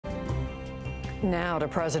Now to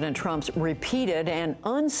President Trump's repeated and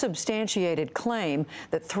unsubstantiated claim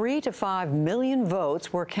that 3 to 5 million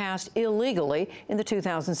votes were cast illegally in the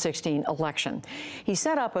 2016 election. He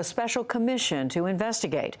set up a special commission to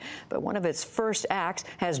investigate, but one of its first acts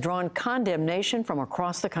has drawn condemnation from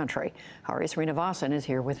across the country. Sreenivasan is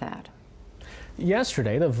here with that.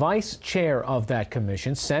 Yesterday, the vice chair of that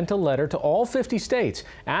commission sent a letter to all 50 states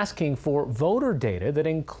asking for voter data that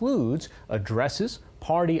includes addresses,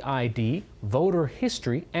 party ID, voter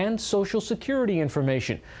history, and Social Security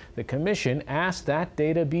information. The commission asked that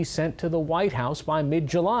data be sent to the White House by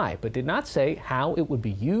mid-July, but did not say how it would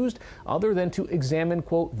be used other than to examine,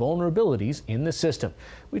 quote, vulnerabilities in the system.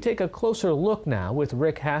 We take a closer look now with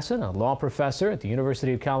Rick Hasen, a law professor at the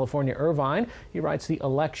University of California, Irvine. He writes the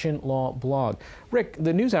Election Law blog. Rick,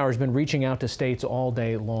 the NewsHour has been reaching out to states all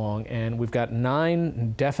day long, and we've got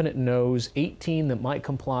 9 definite no's, 18 that might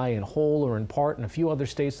comply in whole or in part, and a few other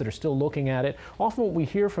states that are still looking at it. Often what we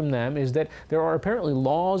hear from them is that there are apparently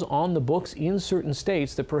laws on the books in certain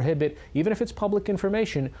states that prohibit, even if it's public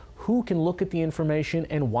information, who can look at the information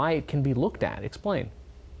and why it can be looked at. Explain.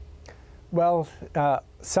 Well,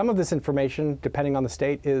 some of this information, depending on the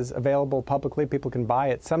state, is available publicly. People can buy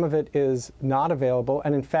it. Some of it is not available.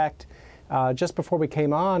 And in fact, just before we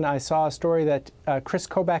came on, I saw a story that Kris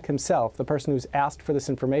Kobach himself, the person who's asked for this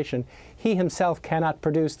information, he himself cannot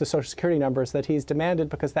produce the Social Security numbers that he's demanded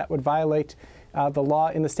because that would violate the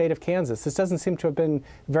law in the state of Kansas. This doesn't seem to have been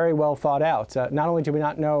very well thought out. Not only do we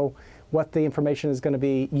not know what the information is going to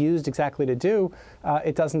be used exactly to do,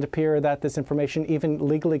 it doesn't appear that this information even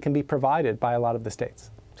legally can be provided by a lot of the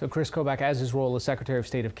states. So Kris Kobach, as his role as Secretary of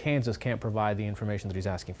State of Kansas, can't provide the information that he's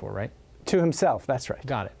asking for, right? To himself, that's right.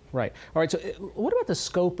 Got it. Right. All right. So what about the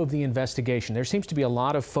scope of the investigation? There seems to be a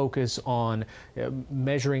lot of focus on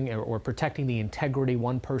measuring or protecting the integrity,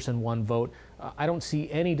 one person, one vote. I don't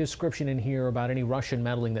see any description in here about any Russian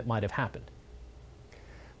meddling that might have happened.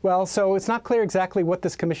 Well, so it's not clear exactly what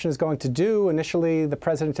this commission is going to do. Initially, the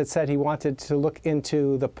president had said he wanted to look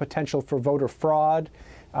into the potential for voter fraud.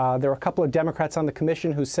 There were a couple of Democrats on the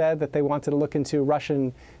commission who said that they wanted to look into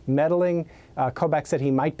Russian meddling. Kobach said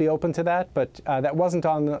he might be open to that, but that wasn't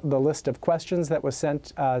on the list of questions that was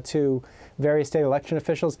sent to various state election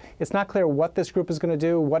officials. It's not clear what this group is going to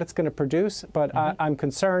do, what it's going to produce, but I'm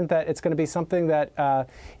concerned that it's going to be something that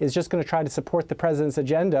is just going to try to support the president's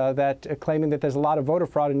agenda, that claiming that there's a lot of voter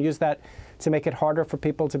fraud, and use that to make it harder for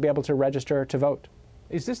people to be able to register to vote.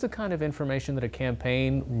 Is this the kind of information that a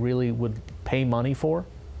campaign really would pay money for?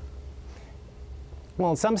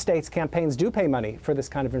 Well, in some states, campaigns do pay money for this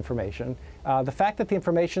kind of information. The fact that the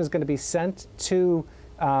information is going to be sent to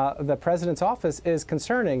the president's office is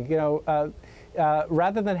concerning. You know,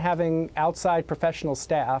 rather than having outside professional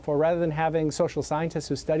staff, or rather than having social scientists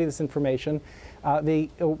who study this information,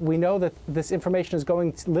 we know that this information is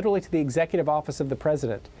going literally to the executive office of the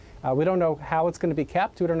president. We don't know how it's going to be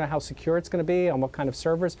kept. We don't know how secure it's going to be, on what kind of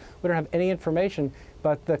servers. We don't have any information.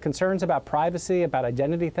 But the concerns about privacy, about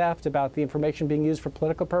identity theft, about the information being used for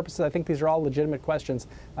political purposes, I think these are all legitimate questions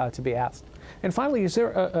to be asked. And finally, is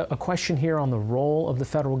there a question here on the role of the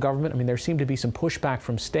federal government? I mean, there seemed to be some pushback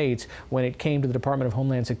from states when it came to the Department of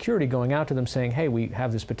Homeland Security going out to them saying, hey, we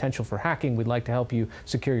have this potential for hacking. We'd like to help you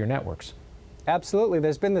secure your networks. Absolutely.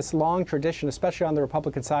 There's been this long tradition, especially on the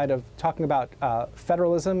Republican side, of talking about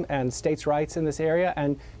federalism and states' rights in this area.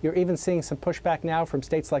 And you're even seeing some pushback now from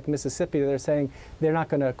states like Mississippi that are saying they're not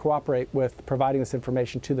going to cooperate with providing this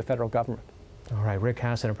information to the federal government. All right. Rick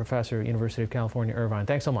Hasen, a professor at University of California, Irvine.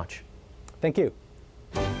 Thanks so much. Thank you.